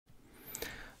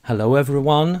Hello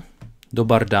everyone,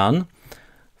 dobar dan.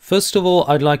 First of all,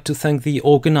 I'd like to thank the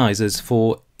organizers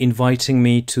for inviting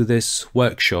me to this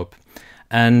workshop,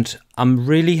 and I'm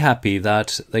really happy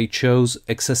that they chose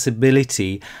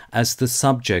accessibility as the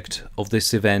subject of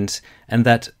this event, and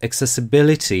that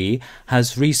accessibility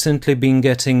has recently been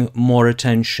getting more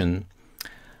attention.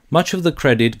 Much of the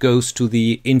credit goes to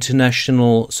the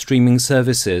international streaming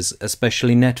services,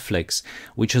 especially Netflix,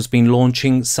 which has been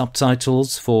launching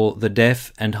subtitles for the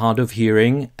deaf and hard of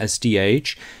hearing,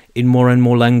 SDH, in more and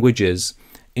more languages,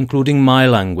 including my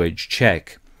language,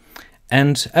 Czech,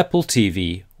 and Apple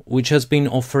TV, which has been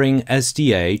offering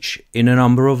SDH in a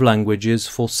number of languages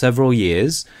for several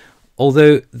years,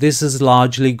 although this has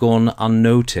largely gone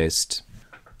unnoticed.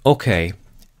 Okay,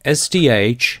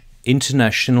 SDH,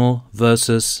 international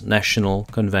versus national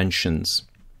conventions.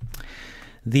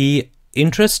 The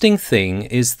interesting thing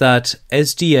is that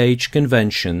SDH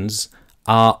conventions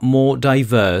are more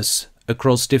diverse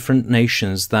across different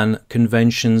nations than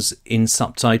conventions in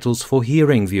subtitles for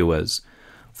hearing viewers.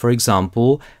 For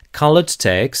example, colored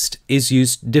text is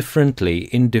used differently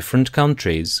in different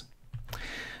countries.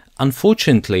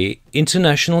 Unfortunately,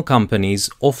 international companies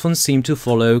often seem to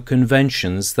follow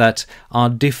conventions that are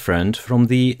different from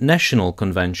the national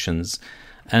conventions,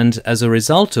 and as a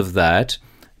result of that,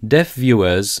 deaf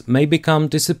viewers may become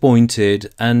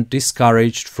disappointed and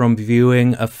discouraged from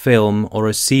viewing a film or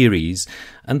a series,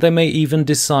 and they may even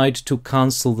decide to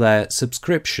cancel their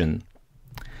subscription.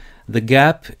 The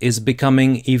gap is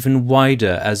becoming even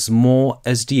wider as more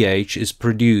SDH is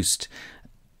produced,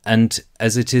 and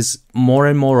as it is more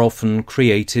and more often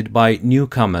created by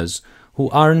newcomers who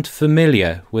aren't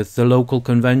familiar with the local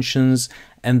conventions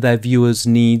and their viewers'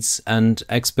 needs and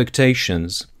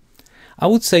expectations. I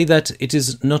would say that it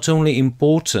is not only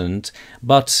important,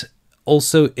 but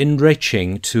also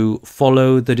enriching to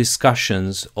follow the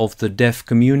discussions of the deaf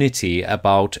community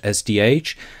about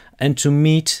SDH and to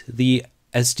meet the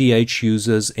SDH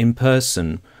users in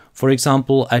person, for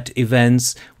example at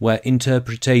events where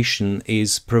interpretation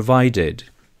is provided.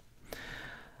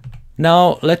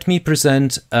 Now let me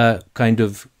present a kind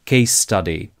of case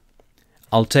study.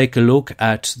 I'll take a look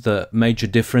at the major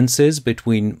differences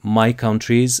between my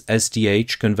country's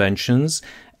SDH conventions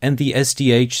and the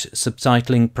SDH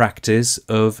subtitling practice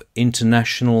of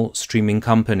international streaming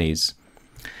companies.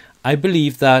 I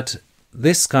believe that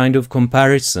this kind of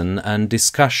comparison and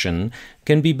discussion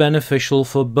can be beneficial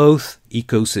for both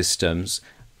ecosystems,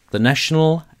 the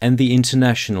national and the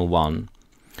international one.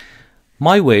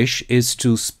 My wish is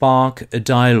to spark a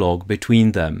dialogue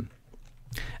between them.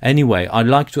 Anyway, I'd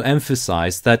like to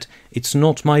emphasize that it's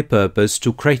not my purpose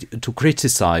to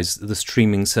criticize the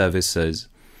streaming services.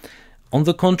 On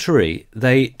the contrary,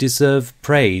 they deserve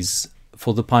praise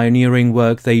for the pioneering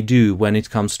work they do when it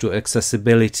comes to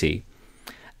accessibility.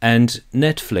 And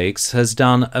Netflix has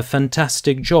done a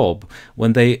fantastic job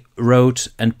when they wrote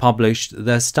and published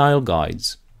their style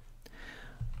guides.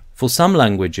 For some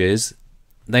languages,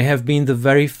 they have been the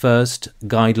very first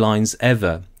guidelines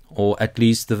ever, or at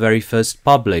least the very first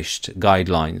published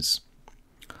guidelines.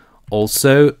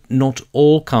 Also, not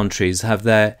all countries have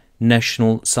their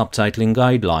national subtitling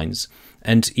guidelines,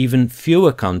 and even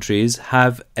fewer countries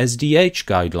have SDH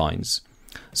guidelines.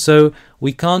 So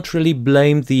we can't really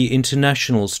blame the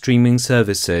international streaming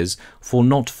services for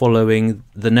not following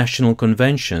the national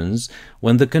conventions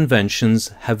when the conventions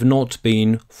have not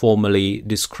been formally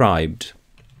described.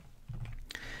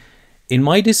 In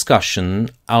my discussion,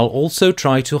 I'll also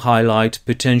try to highlight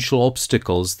potential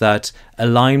obstacles that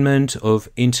alignment of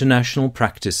international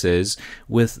practices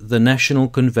with the national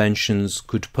conventions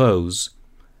could pose.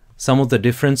 Some of the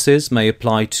differences may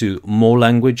apply to more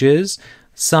languages.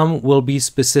 Some will be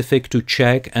specific to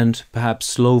Czech and perhaps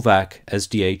Slovak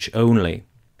SDH only.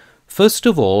 First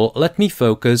of all, let me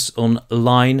focus on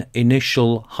line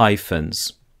initial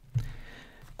hyphens.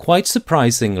 Quite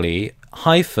surprisingly,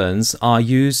 hyphens are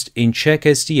used in Czech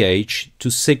SDH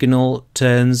to signal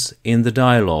turns in the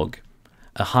dialogue.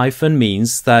 A hyphen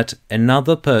means that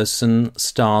another person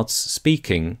starts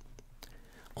speaking.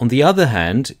 On the other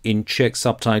hand, in Czech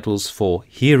subtitles for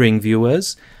hearing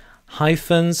viewers,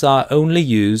 hyphens are only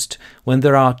used when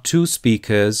there are two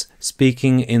speakers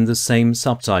speaking in the same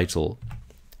subtitle.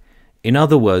 In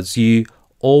other words, you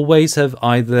always have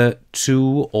either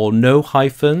two or no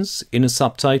hyphens in a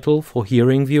subtitle for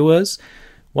hearing viewers,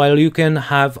 while you can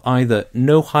have either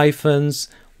no hyphens,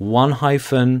 one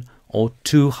hyphen, or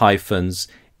two hyphens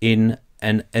in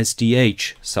an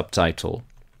SDH subtitle.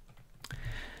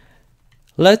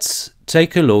 Let's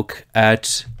take a look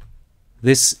at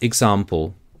this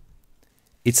example.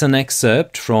 It's an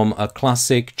excerpt from a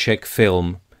classic Czech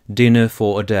film, Dinner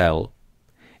for Adele.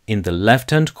 In the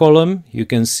left-hand column, you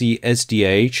can see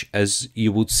SDH as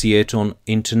you would see it on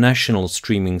international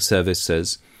streaming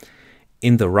services.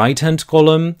 In the right-hand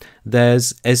column,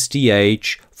 there's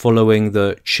SDH following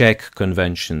the Czech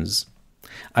conventions.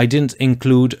 I didn't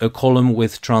include a column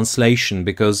with translation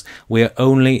because we're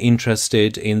only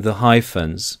interested in the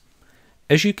hyphens.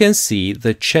 As you can see,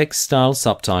 the Czech-style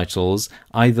subtitles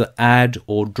either add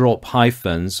or drop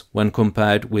hyphens when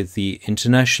compared with the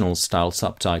international-style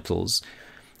subtitles.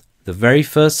 The very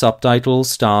first subtitle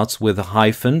starts with a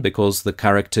hyphen because the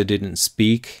character didn't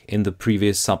speak in the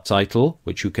previous subtitle,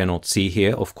 which you cannot see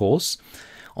here, of course.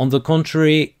 On the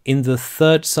contrary, in the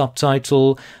third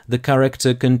subtitle, the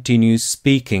character continues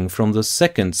speaking from the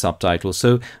second subtitle,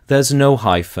 so there's no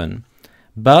hyphen.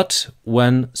 But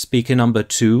when speaker number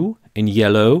 2, in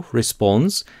yellow,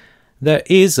 responds, there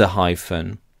is a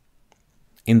hyphen.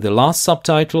 In the last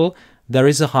subtitle, there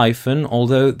is a hyphen,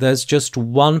 although there's just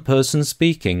one person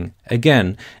speaking.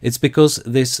 Again, it's because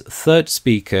this third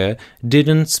speaker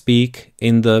didn't speak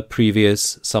in the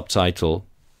previous subtitle.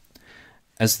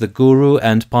 As the guru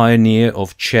and pioneer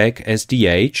of Czech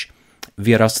SDH,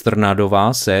 Věra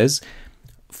Strnadová says,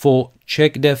 for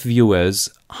Czech deaf viewers,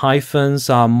 hyphens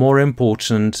are more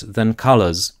important than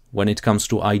colors when it comes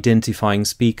to identifying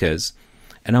speakers.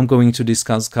 And I'm going to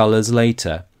discuss colors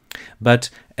later. But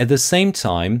at the same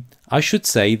time, I should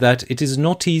say that it is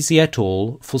not easy at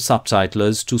all for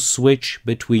subtitlers to switch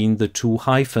between the two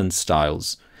hyphen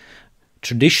styles.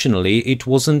 Traditionally, it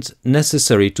wasn't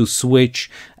necessary to switch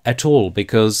at all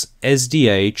because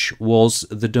SDH was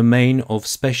the domain of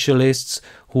specialists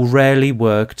who rarely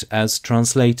worked as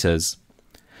translators.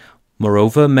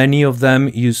 Moreover, many of them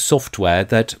use software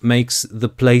that makes the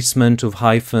placement of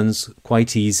hyphens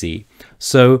quite easy.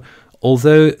 So,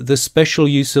 although the special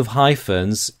use of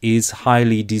hyphens is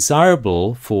highly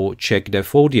desirable for Czech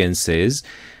deaf audiences,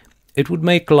 it would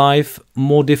make life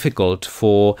more difficult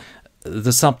for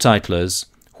the subtitlers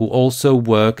who also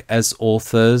work as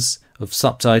authors of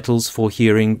subtitles for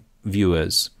hearing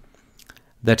viewers.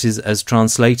 That is, as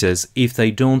translators, if they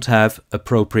don't have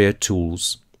appropriate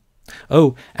tools.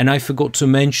 Oh, and I forgot to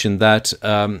mention that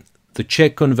the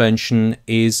Czech convention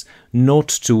is not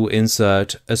to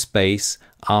insert a space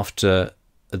after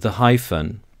the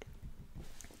hyphen.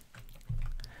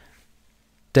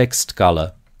 Text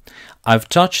color. I've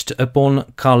touched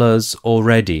upon colors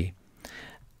already.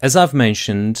 As I've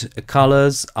mentioned,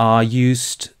 colors are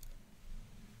used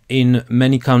in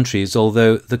many countries,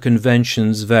 although the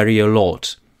conventions vary a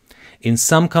lot. In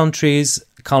some countries,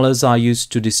 colors are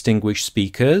used to distinguish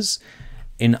speakers.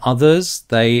 In others,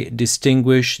 they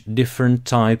distinguish different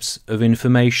types of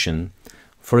information.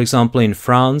 For example, in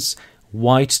France,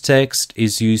 white text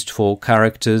is used for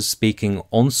characters speaking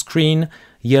on screen,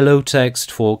 yellow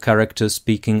text for characters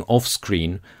speaking off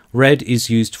screen, red is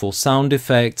used for sound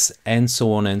effects, and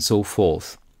so on and so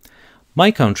forth. My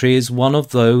country is one of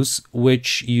those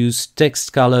which use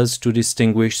text colors to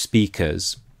distinguish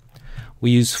speakers.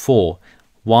 We use 4: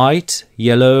 white,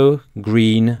 yellow,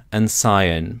 green, and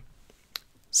cyan.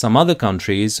 Some other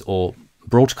countries, or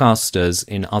broadcasters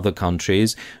in other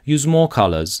countries, use more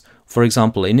colors. For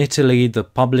example, in Italy, the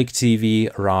public TV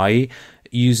RAI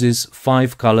uses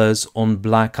 5 colors on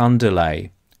black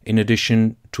underlay. In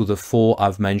addition to the 4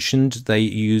 I've mentioned, they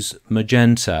use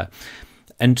magenta,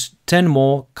 and 10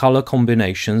 more color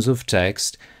combinations of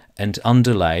text and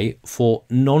underlay for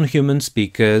non-human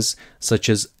speakers, such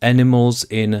as animals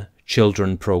in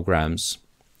children programs.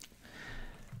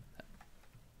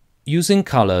 Using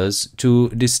colors to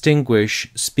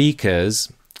distinguish speakers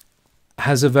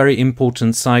has a very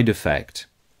important side effect.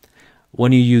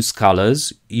 When you use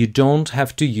colors, you don't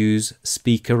have to use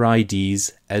speaker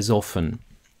IDs as often.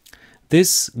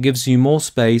 This gives you more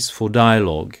space for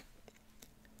dialogue.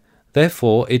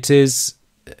 Therefore, it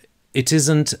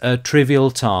isn't a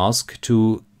trivial task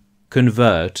to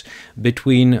convert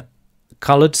between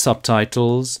colored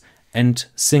subtitles and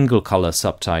single color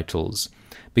subtitles,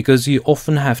 because you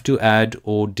often have to add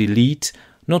or delete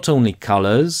not only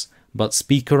colors, but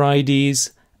speaker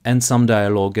IDs and some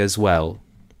dialogue as well.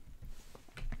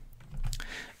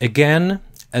 Again,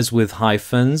 as with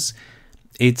hyphens,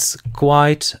 it's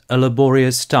quite a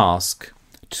laborious task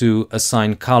to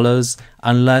assign colors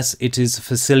unless it is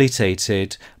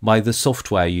facilitated by the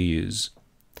software you use.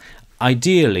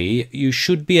 Ideally, you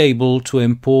should be able to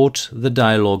import the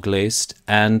dialogue list,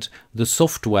 and the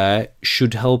software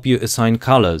should help you assign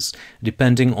colors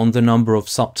depending on the number of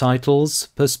subtitles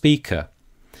per speaker.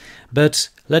 But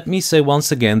let me say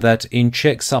once again that in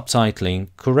Czech subtitling,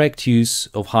 correct use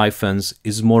of hyphens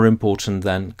is more important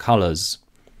than colors.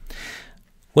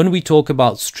 When we talk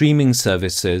about streaming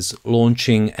services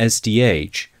launching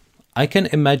SDH, I can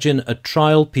imagine a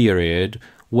trial period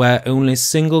where only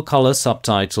single color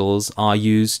subtitles are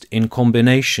used in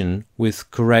combination with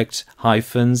correct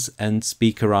hyphens and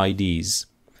speaker IDs.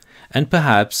 And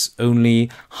perhaps only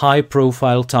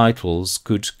high-profile titles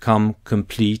could come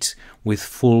complete with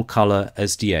full-color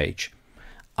SDH.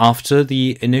 After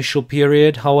the initial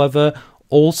period, however,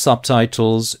 all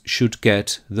subtitles should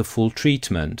get the full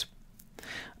treatment.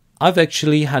 I've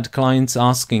actually had clients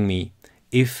asking me,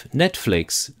 if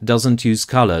Netflix doesn't use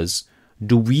colors,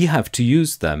 do we have to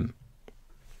use them?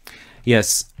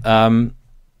 Yes,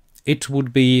 it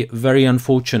would be very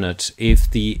unfortunate if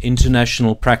the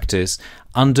international practice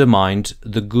undermined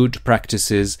the good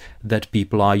practices that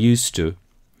people are used to.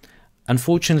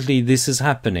 Unfortunately, this is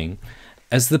happening.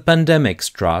 As the pandemic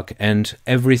struck and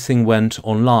everything went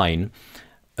online,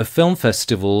 a film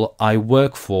festival I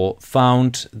work for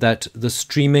found that the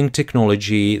streaming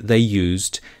technology they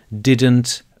used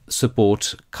didn't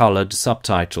support colored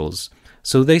subtitles,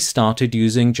 so they started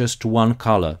using just one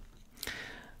color.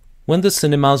 When the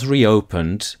cinemas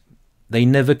reopened, they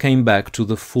never came back to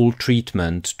the full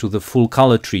treatment, to the full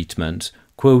color treatment,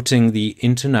 quoting the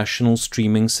international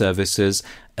streaming services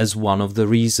as one of the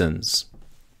reasons.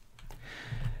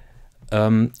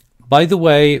 By the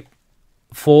way,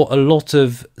 for a lot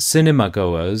of cinema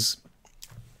goers,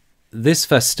 this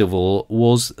festival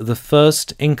was the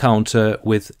first encounter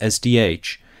with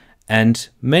SDH, and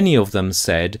many of them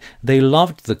said they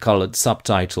loved the colored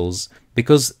subtitles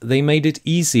because they made it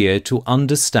easier to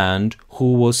understand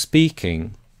who was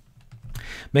speaking.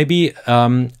 Maybe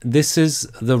this is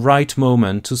the right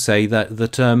moment to say that the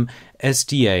term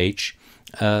SDH,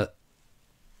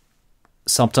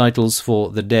 subtitles for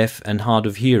the deaf and hard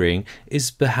of hearing,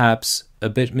 is perhaps a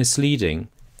bit misleading.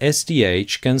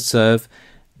 SDH can serve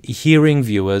hearing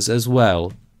viewers as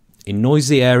well, in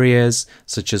noisy areas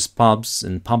such as pubs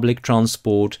and public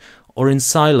transport, or in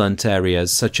silent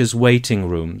areas such as waiting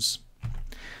rooms.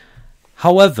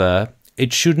 However,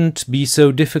 it shouldn't be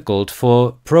so difficult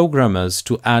for programmers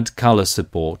to add color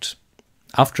support.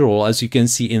 After all, as you can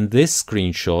see in this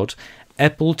screenshot,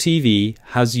 Apple TV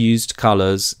has used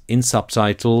colors in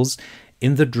subtitles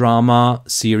in the drama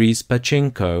series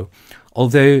Pachinko,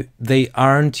 although they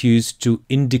aren't used to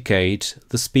indicate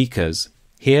the speakers.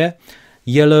 Here,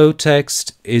 yellow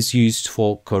text is used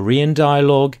for Korean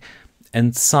dialogue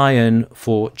and cyan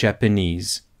for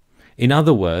Japanese. In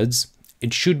other words,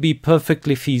 it should be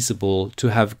perfectly feasible to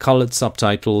have colored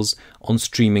subtitles on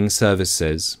streaming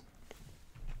services.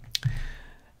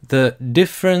 The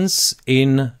difference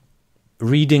in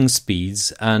reading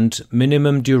speeds and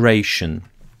minimum duration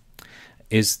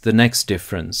is the next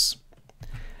difference.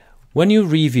 When you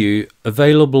review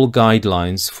available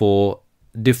guidelines for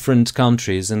different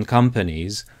countries and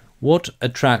companies, what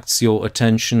attracts your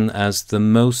attention as the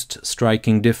most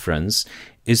striking difference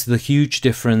is the huge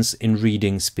difference in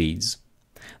reading speeds.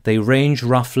 They range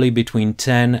roughly between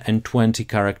 10 and 20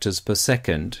 characters per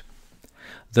second.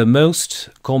 The most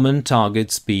common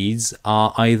target speeds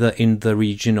are either in the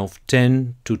region of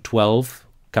 10 to 12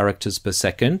 characters per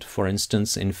second, for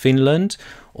instance in Finland,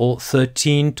 or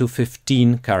 13 to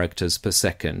 15 characters per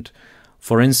second,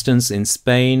 for instance in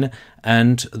Spain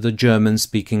and the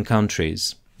German-speaking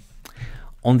countries.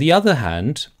 On the other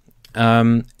hand,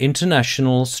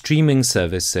 international streaming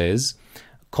services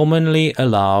commonly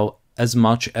allow as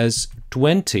much as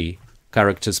 20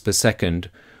 characters per second,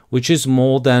 which is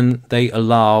more than they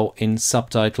allow in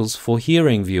subtitles for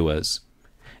hearing viewers.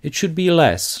 It should be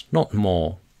less, not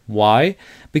more. Why?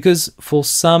 Because for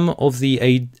some of the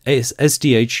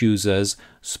SDH users,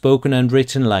 spoken and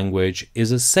written language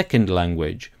is a second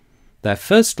language. Their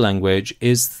first language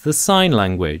is the sign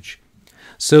language.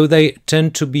 So they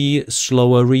tend to be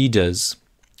slower readers.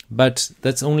 But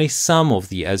that's only some of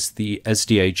the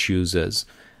SDH users.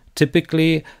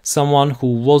 Typically, someone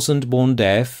who wasn't born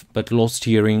deaf but lost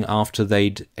hearing after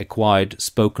they'd acquired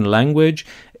spoken language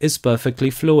is perfectly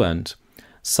fluent.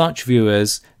 Such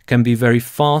viewers can be very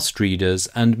fast readers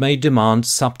and may demand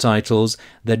subtitles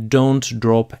that don't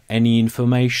drop any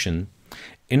information.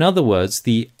 In other words,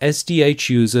 the SDH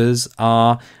users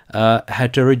are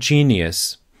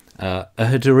heterogeneous, a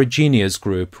heterogeneous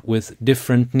group with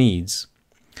different needs.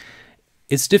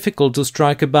 It's difficult to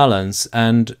strike a balance,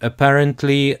 and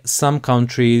apparently some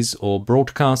countries or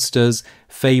broadcasters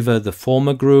favor the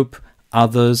former group,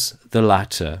 others the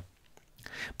latter.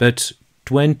 But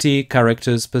 20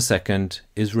 characters per second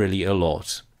is really a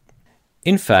lot.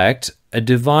 In fact, a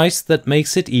device that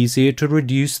makes it easier to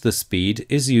reduce the speed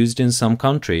is used in some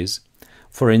countries.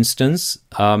 For instance,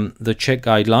 the Czech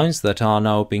guidelines that are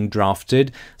now being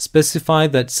drafted specify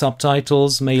that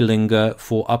subtitles may linger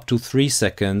for up to 3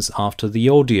 seconds after the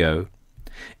audio.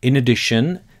 In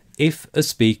addition, if a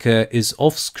speaker is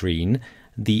off-screen,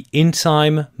 the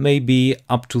in-time may be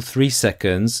up to 3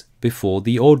 seconds before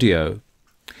the audio.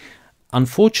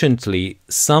 Unfortunately,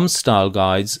 some style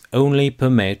guides only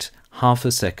permit half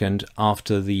a second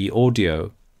after the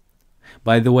audio.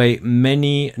 By the way,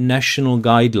 many national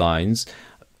guidelines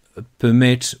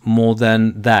permit more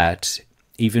than that,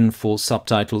 even for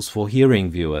subtitles for hearing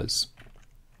viewers.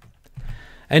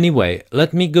 Anyway,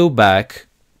 let me go back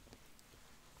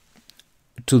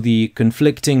to the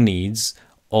conflicting needs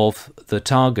of the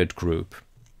target group.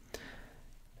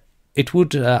 It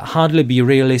would hardly be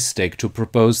realistic to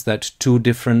propose that 2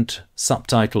 different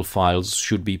subtitle files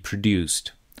should be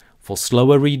produced, for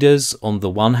slower readers on the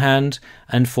one hand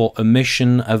and for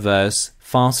omission-averse,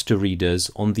 faster readers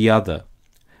on the other.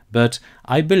 But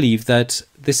I believe that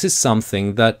this is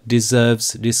something that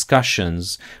deserves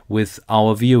discussions with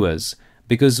our viewers,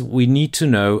 because we need to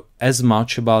know as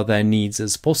much about their needs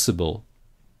as possible.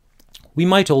 We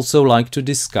might also like to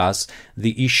discuss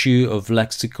the issue of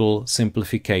lexical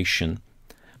simplification.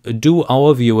 Do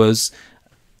our viewers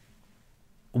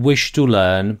wish to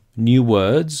learn new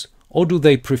words, or do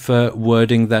they prefer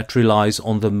wording that relies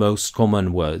on the most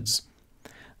common words?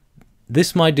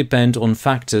 This might depend on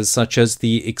factors such as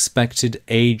the expected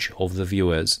age of the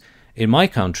viewers. In my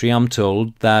country, I'm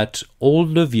told that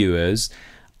older viewers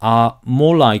are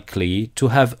more likely to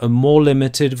have a more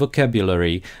limited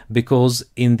vocabulary because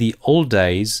in the old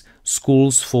days,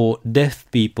 schools for deaf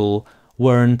people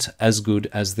weren't as good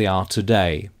as they are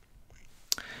today.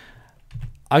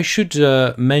 I should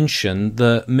mention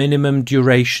the minimum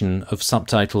duration of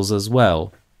subtitles as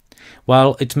well.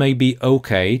 While it may be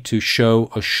okay to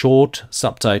show a short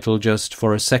subtitle just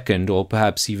for a second or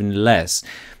perhaps even less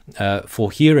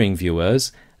for hearing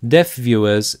viewers, deaf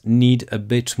viewers need a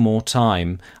bit more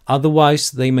time,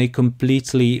 otherwise they may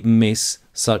completely miss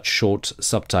such short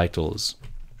subtitles.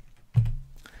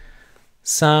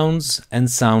 Sounds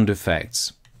and sound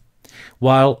effects.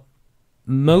 While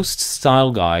most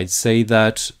style guides say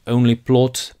that only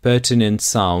plot-pertinent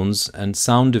sounds and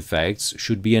sound effects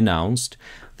should be announced,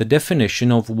 the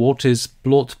definition of what is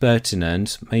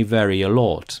plot-pertinent may vary a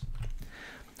lot.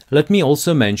 Let me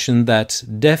also mention that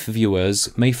deaf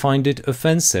viewers may find it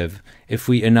offensive if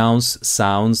we announce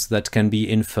sounds that can be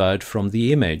inferred from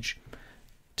the image.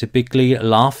 Typically,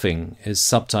 laughing is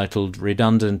subtitled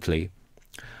redundantly.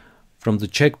 From the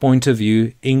Czech point of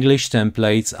view, English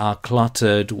templates are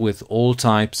cluttered with all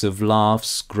types of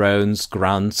laughs, groans,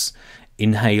 grunts,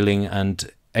 inhaling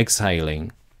and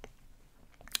exhaling.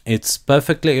 It's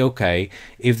perfectly okay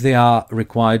if they are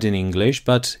required in English,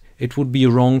 but it would be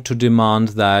wrong to demand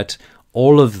that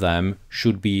all of them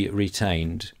should be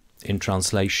retained in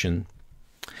translation.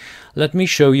 Let me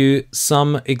show you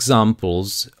some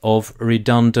examples of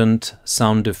redundant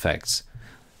sound effects.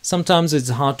 Sometimes it's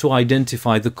hard to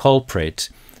identify the culprit.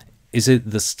 Is it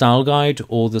the style guide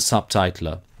or the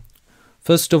subtitler?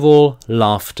 First of all,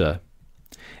 laughter.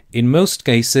 In most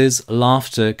cases,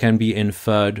 laughter can be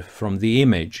inferred from the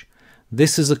image.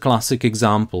 This is a classic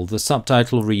example. The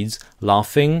subtitle reads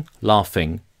laughing,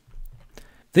 laughing.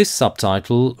 This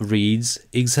subtitle reads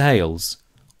exhales,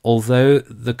 although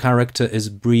the character is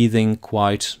breathing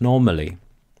quite normally.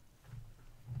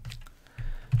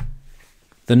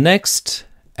 The next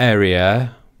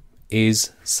area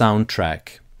is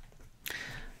soundtrack.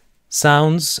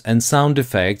 Sounds and sound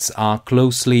effects are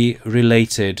closely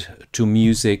related to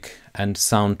music and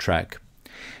soundtrack.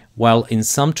 While in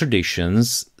some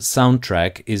traditions,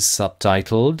 soundtrack is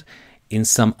subtitled, in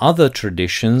some other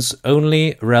traditions,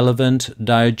 only relevant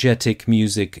diegetic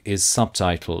music is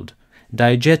subtitled.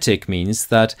 Diegetic means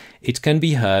that it can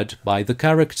be heard by the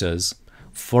characters.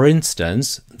 For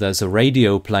instance, there's a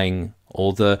radio playing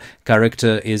or the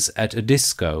character is at a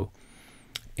disco.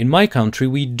 In my country,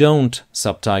 we don't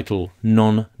subtitle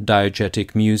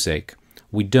non-diegetic music.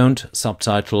 We don't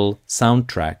subtitle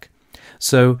soundtrack.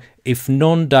 So, if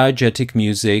non-diegetic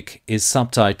music is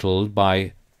subtitled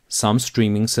by some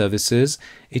streaming services,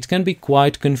 it can be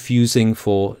quite confusing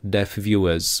for deaf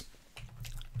viewers.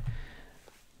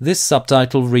 This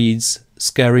subtitle reads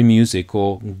scary music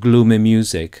or gloomy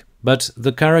music, but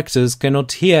the characters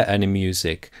cannot hear any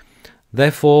music.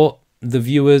 Therefore, the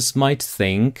viewers might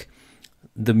think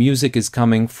the music is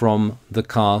coming from the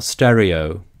car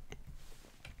stereo.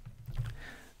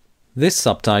 This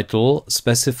subtitle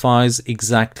specifies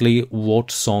exactly what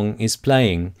song is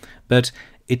playing, but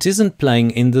it isn't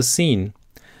playing in the scene.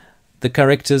 The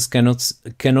characters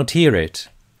cannot hear it.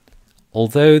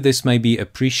 Although this may be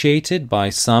appreciated by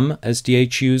some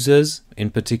SDH users, in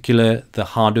particular the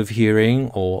hard of hearing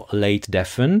or late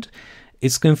deafened,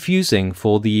 it's confusing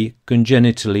for the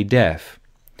congenitally deaf.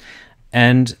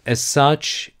 And as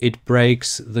such, it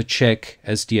breaks the Czech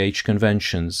SDH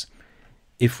conventions.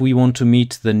 If we want to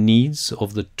meet the needs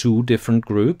of the two different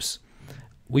groups,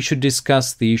 we should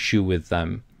discuss the issue with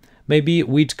them. Maybe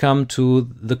we'd come to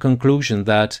the conclusion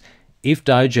that if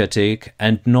diegetic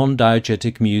and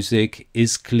non-diegetic music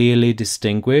is clearly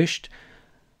distinguished,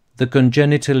 the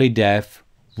congenitally deaf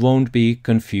won't be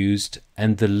confused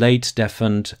and the late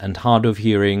deafened and hard of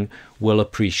hearing will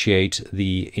appreciate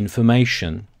the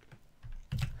information.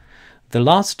 The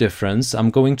last difference I'm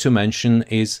going to mention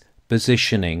is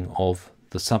positioning of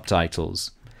the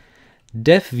subtitles.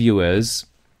 Deaf viewers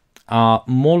are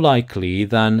more likely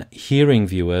than hearing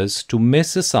viewers to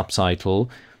miss a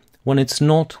subtitle when it's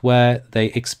not where they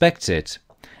expect it,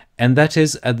 and that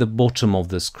is at the bottom of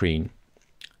the screen.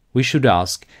 We should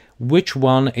ask, which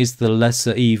one is the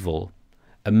lesser evil,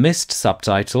 a missed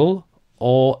subtitle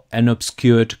or an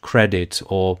obscured credit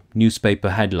or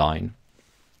newspaper headline?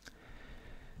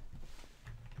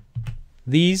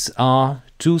 These are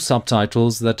two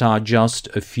subtitles that are just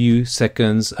a few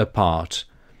seconds apart.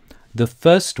 The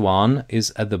first one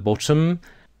is at the bottom,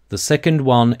 the second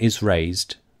one is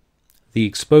raised. The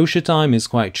exposure time is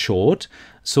quite short,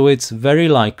 so it's very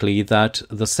likely that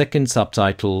the second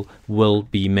subtitle will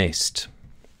be missed.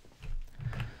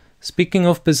 Speaking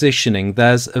of positioning,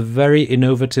 there's a very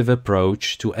innovative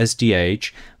approach to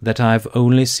SDH that I've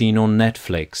only seen on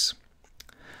Netflix.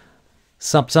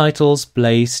 Subtitles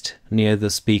placed near the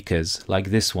speakers,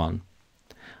 like this one.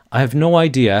 I have no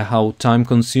idea how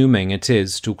time-consuming it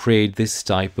is to create this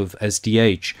type of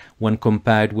SDH when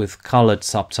compared with colored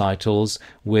subtitles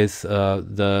with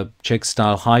the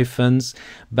Czech-style hyphens,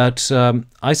 but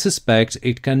I suspect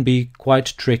it can be quite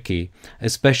tricky,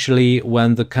 especially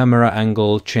when the camera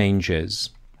angle changes.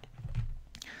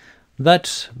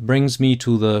 That brings me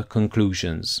to the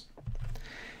conclusions.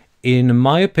 In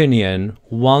my opinion,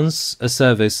 once a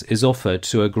service is offered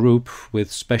to a group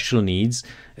with special needs,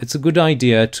 it's a good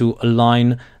idea to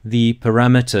align the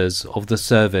parameters of the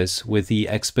service with the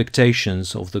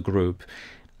expectations of the group.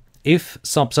 If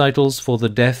subtitles for the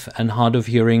deaf and hard of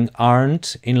hearing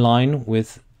aren't in line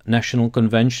with national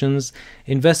conventions,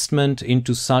 investment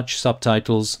into such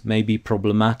subtitles may be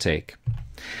problematic.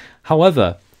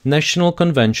 However, national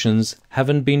conventions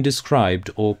haven't been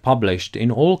described or published in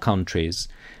all countries,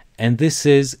 and this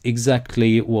is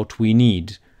exactly what we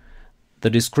need.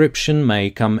 The description may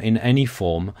come in any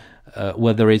form,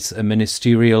 whether it's a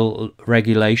ministerial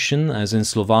regulation, as in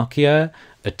Slovakia,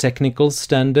 a technical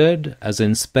standard, as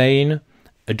in Spain,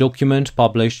 a document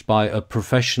published by a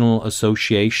professional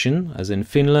association, as in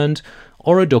Finland,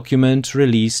 or a document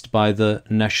released by the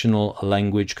National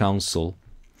Language Council.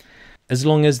 As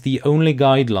long as the only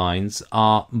guidelines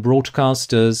are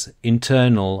broadcasters'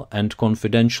 internal and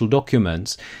confidential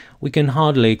documents, we can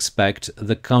hardly expect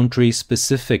the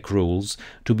country-specific rules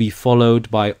to be followed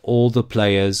by all the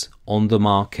players on the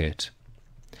market.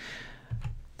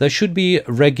 There should be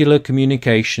regular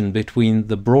communication between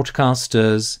the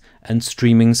broadcasters and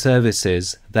streaming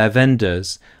services, their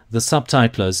vendors, the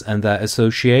subtitlers and their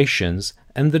associations,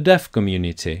 and the deaf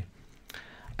community.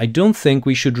 I don't think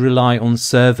we should rely on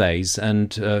surveys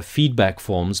and feedback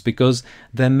forms because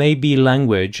there may be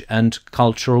language and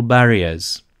cultural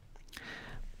barriers.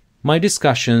 My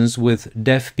discussions with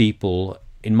deaf people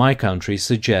in my country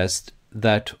suggest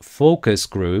that focus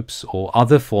groups or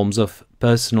other forms of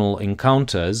personal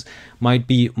encounters might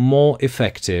be more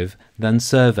effective than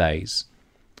surveys.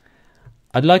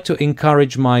 I'd like to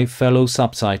encourage my fellow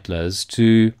subtitlers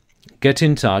to get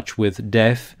in touch with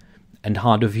deaf and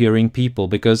hard of hearing people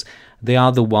because they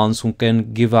are the ones who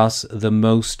can give us the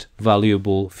most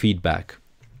valuable feedback.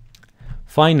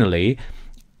 Finally,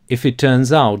 if it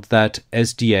turns out that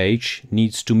SDH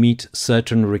needs to meet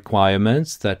certain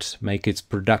requirements that make its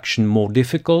production more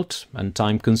difficult and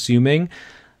time-consuming,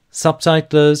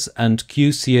 subtitlers and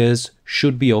QCers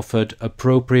should be offered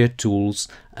appropriate tools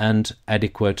and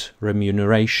adequate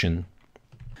remuneration.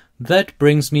 That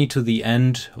brings me to the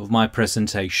end of my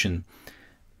presentation.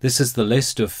 This is the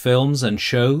list of films and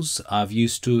shows I've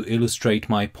used to illustrate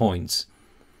my points.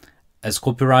 As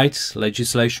copyright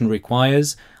legislation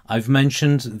requires, I've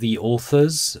mentioned the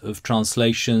authors of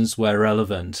translations where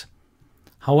relevant.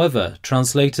 However,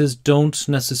 translators don't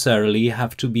necessarily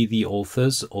have to be the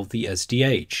authors of the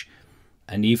SDH,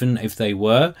 and even if they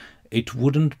were, it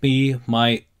wouldn't be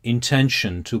my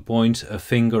intention to point a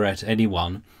finger at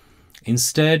anyone.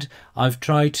 Instead, I've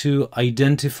tried to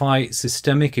identify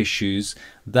systemic issues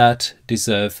that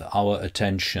deserve our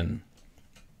attention.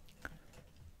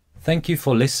 Thank you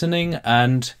for listening,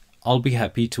 and I'll be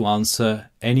happy to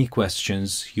answer any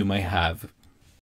questions you may have.